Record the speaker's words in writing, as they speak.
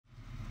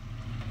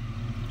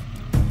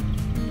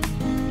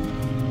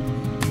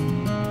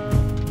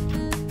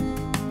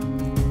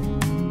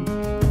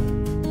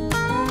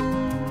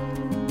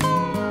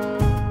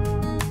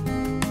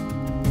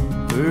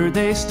Heard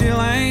they still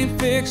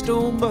ain't fixed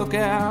old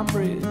Buckout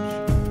Bridge.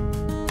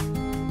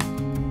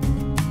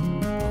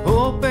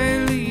 Hope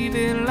they leave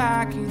it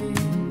like it is.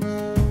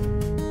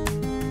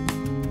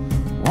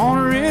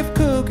 Wonder if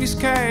Cookie's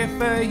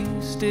Cafe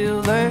is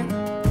still there.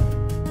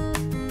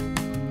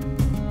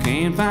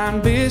 Can't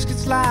find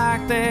biscuits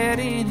like that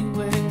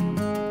anywhere.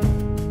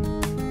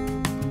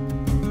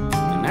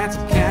 And that's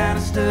the kind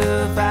of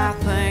stuff I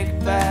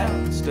think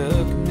about,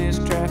 stuck in this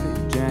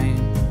traffic jam.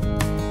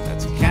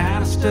 That's the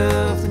kind of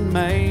stuff that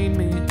made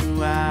me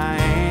who I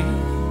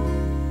am.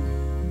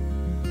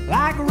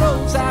 Like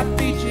roadside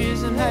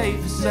beaches and hay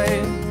for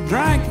sale,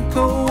 drinking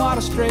cold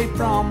water straight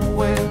from a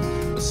well,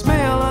 the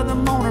smell of the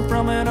morning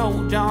from an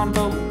old John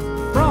boat,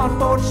 front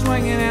porch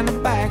swinging and the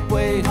back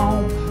way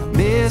home. I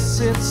miss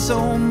it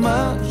so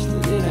much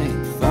that it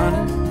ain't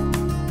funny.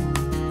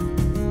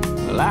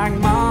 Like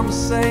mama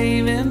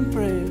saving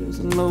prayers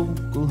and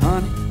local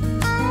honey.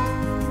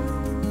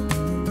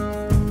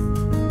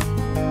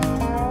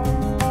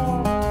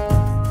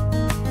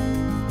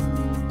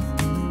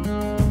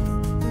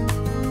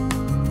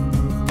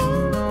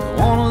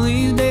 One of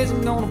these days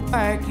I'm gonna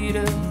pack it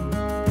up,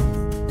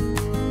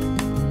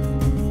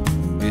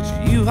 get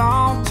you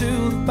all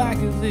to the back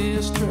of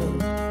this truck.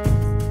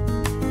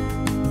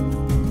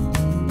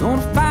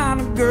 Gonna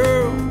find a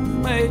girl,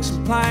 make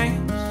some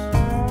plans,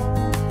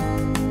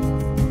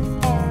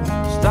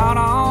 start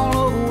all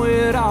over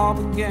where it all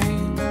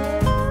began.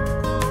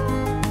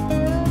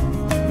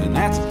 And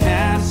that's the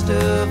kind of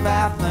stuff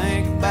I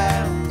think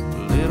about a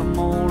little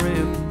more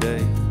every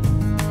day.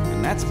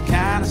 And that's the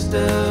kind of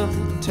stuff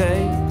that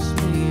takes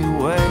me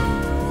away.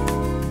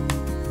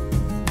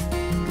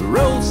 The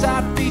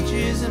roadside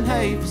beaches and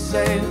hay for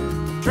sale,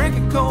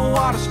 drinking cold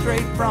water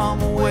straight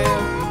from a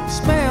well, the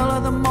smell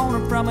of the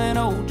morning from an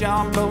old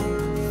John boat,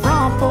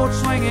 front porch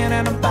swinging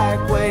and the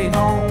back way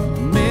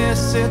home.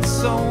 Miss it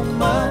so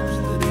much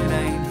that it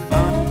ain't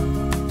funny.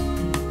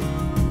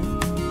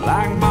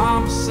 Like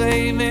mama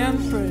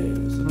saving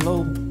prayers and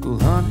local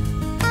honey.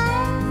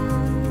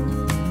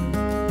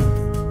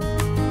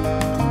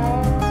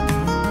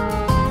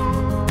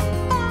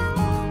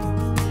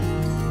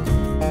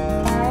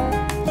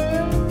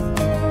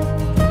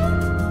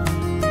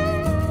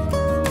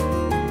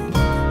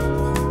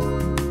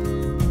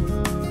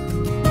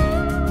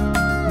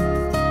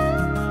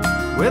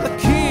 Where the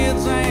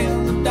kids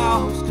and the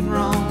dogs can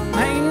run,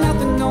 ain't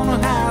nothing gonna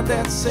hide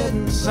that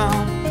setting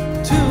sun.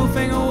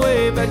 2-finger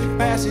wave as you're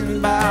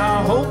passing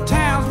by, whole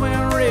town's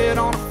went red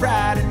on a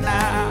Friday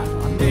night.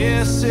 I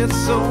miss it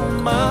so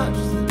much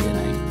that it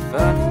ain't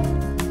funny.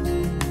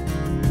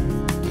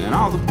 And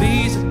all the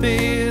bees are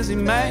busy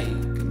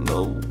making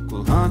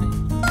local honey.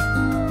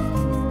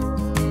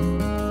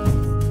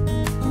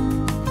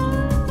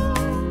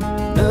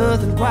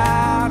 Nothing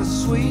quite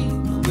as sweet,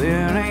 no,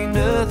 there ain't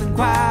nothing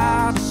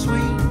quite as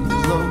sweet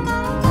as local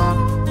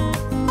honey.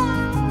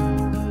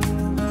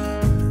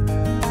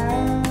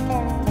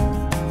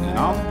 And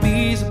all the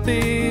bees are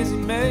busy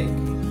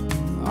making,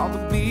 all the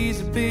bees